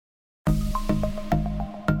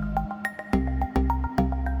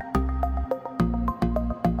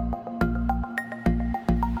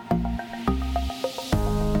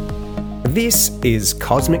This is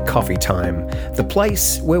Cosmic Coffee Time, the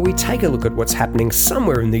place where we take a look at what's happening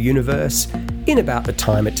somewhere in the universe in about the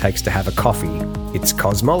time it takes to have a coffee. It's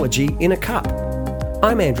cosmology in a cup.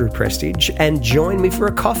 I'm Andrew Prestige, and join me for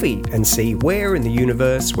a coffee and see where in the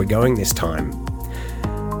universe we're going this time.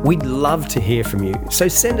 We'd love to hear from you, so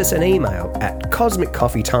send us an email at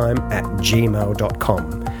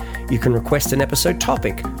cosmiccoffeetime@gmail.com. You can request an episode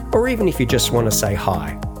topic, or even if you just want to say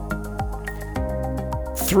hi.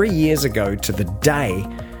 3 years ago to the day,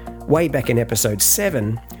 way back in episode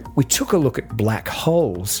 7, we took a look at black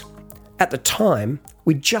holes. At the time,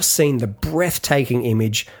 we'd just seen the breathtaking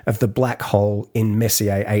image of the black hole in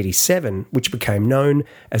Messier 87, which became known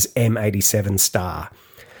as M87 star.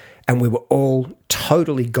 And we were all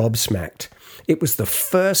totally gobsmacked. It was the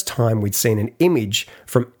first time we'd seen an image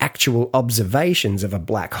from actual observations of a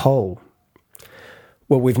black hole.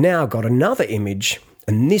 Well, we've now got another image,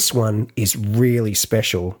 and this one is really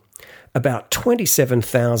special. About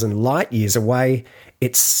 27,000 light years away,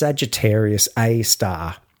 it's Sagittarius A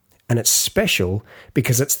star. And it's special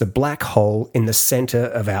because it's the black hole in the centre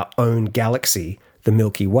of our own galaxy, the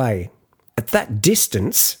Milky Way. At that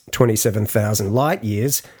distance, 27,000 light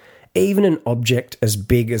years, even an object as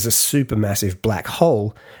big as a supermassive black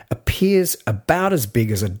hole appears about as big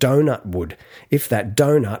as a donut would if that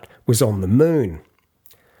donut was on the moon.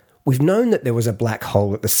 We've known that there was a black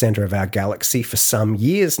hole at the centre of our galaxy for some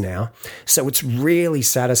years now, so it's really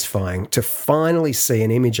satisfying to finally see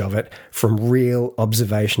an image of it from real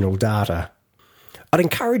observational data. I'd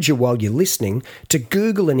encourage you while you're listening to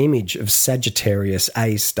Google an image of Sagittarius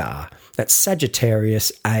A star. That's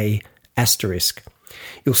Sagittarius A asterisk.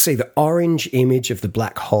 You'll see the orange image of the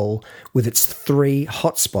black hole with its 3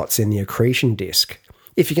 hotspots in the accretion disk.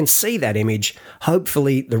 If you can see that image,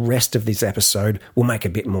 hopefully the rest of this episode will make a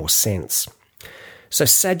bit more sense. So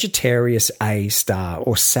Sagittarius A star,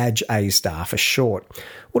 or Sag A star for short,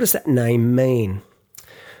 what does that name mean?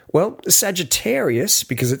 Well, Sagittarius,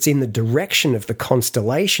 because it's in the direction of the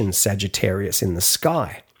constellation Sagittarius in the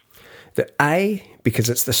sky. The A, because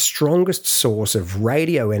it's the strongest source of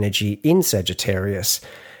radio energy in Sagittarius.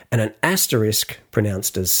 And an asterisk,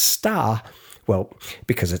 pronounced as star, well,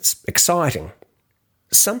 because it's exciting.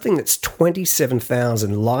 Something that's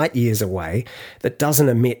 27,000 light years away that doesn't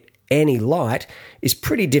emit any light is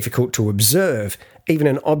pretty difficult to observe, even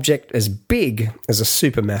an object as big as a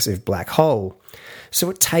supermassive black hole. So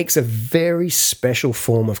it takes a very special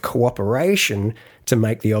form of cooperation to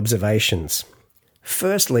make the observations.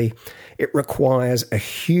 Firstly, it requires a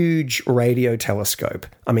huge radio telescope.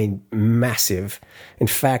 I mean, massive. In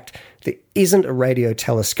fact, there isn't a radio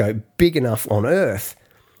telescope big enough on Earth.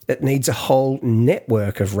 It needs a whole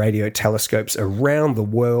network of radio telescopes around the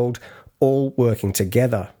world, all working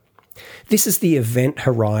together. This is the Event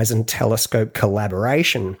Horizon Telescope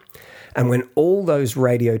collaboration. And when all those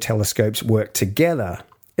radio telescopes work together,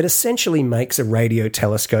 it essentially makes a radio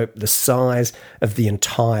telescope the size of the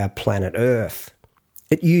entire planet Earth.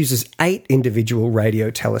 It uses 8 individual radio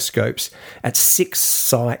telescopes at 6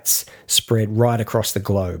 sites spread right across the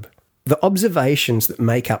globe. The observations that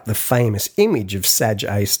make up the famous image of Sag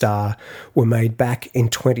A star were made back in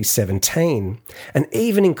 2017 and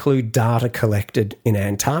even include data collected in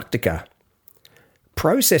Antarctica.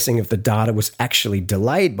 Processing of the data was actually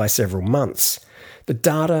delayed by several months. The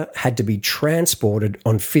data had to be transported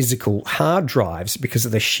on physical hard drives because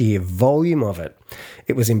of the sheer volume of it.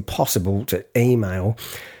 It was impossible to email.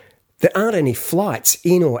 There aren't any flights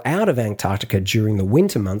in or out of Antarctica during the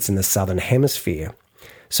winter months in the southern hemisphere.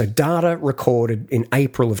 So data recorded in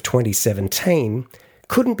April of 2017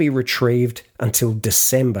 couldn't be retrieved until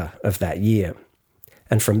December of that year.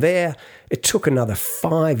 And from there, it took another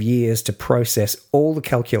 5 years to process all the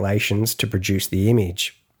calculations to produce the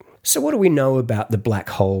image. So what do we know about the black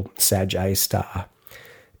hole Sag A star?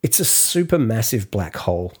 It's a supermassive black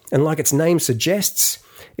hole, and like its name suggests,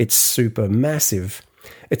 it's supermassive.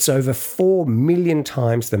 It's over 4 million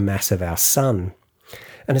times the mass of our sun.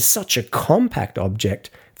 And as such a compact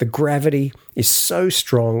object, the gravity is so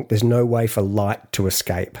strong there's no way for light to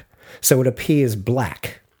escape. So it appears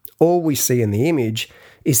black. All we see in the image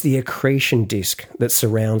is the accretion disk that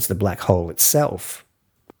surrounds the black hole itself.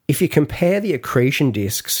 If you compare the accretion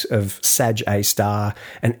disks of Sag A star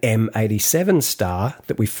and M87 star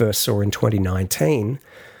that we first saw in 2019,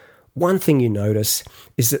 one thing you notice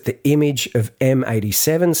is that the image of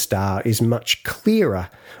M87 star is much clearer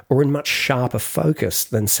or in much sharper focus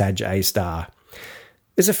than Sag A star.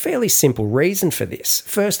 There's a fairly simple reason for this.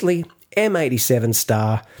 Firstly, M87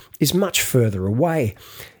 star is much further away.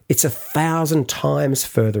 It's 1,000 times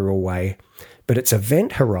further away, but its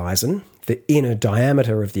event horizon, the inner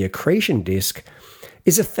diameter of the accretion disk,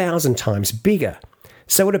 is 1,000 times bigger,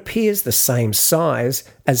 so it appears the same size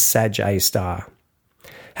as Sag A star.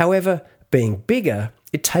 However, being bigger,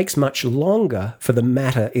 it takes much longer for the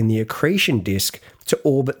matter in the accretion disk to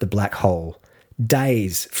orbit the black hole,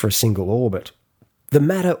 days for a single orbit. The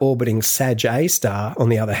matter orbiting Sag A star, on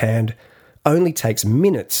the other hand, only takes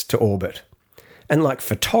minutes to orbit. And like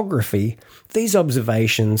photography, these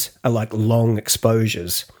observations are like long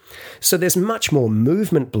exposures, so there's much more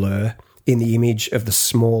movement blur in the image of the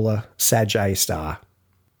smaller Sag A star.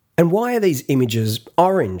 And why are these images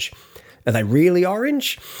orange? Are they really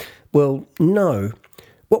orange? Well, no.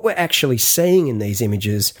 What we're actually seeing in these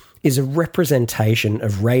images is a representation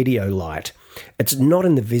of radio light. It's not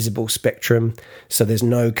in the visible spectrum, so there's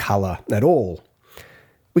no colour at all.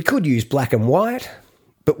 We could use black and white,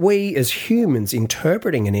 but we as humans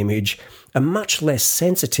interpreting an image are much less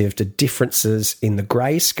sensitive to differences in the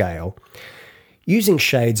grayscale. Using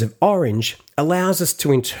shades of orange allows us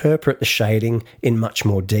to interpret the shading in much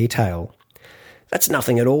more detail. That's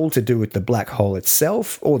nothing at all to do with the black hole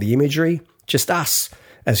itself or the imagery, just us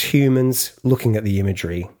as humans looking at the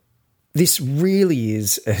imagery. This really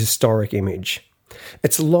is a historic image.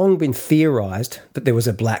 It's long been theorised that there was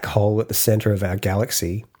a black hole at the centre of our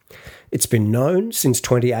galaxy. It's been known since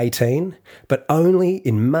 2018, but only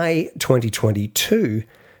in May 2022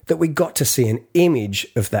 that we got to see an image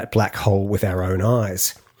of that black hole with our own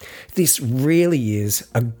eyes. This really is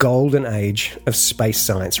a golden age of space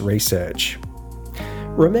science research.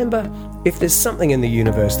 Remember, if there's something in the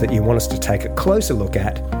universe that you want us to take a closer look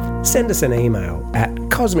at, send us an email at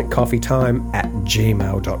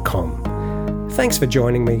cosmiccoffeetime@gmail.com. Thanks for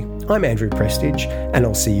joining me. I'm Andrew Prestige, and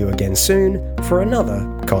I'll see you again soon for another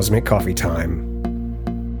Cosmic Coffee Time.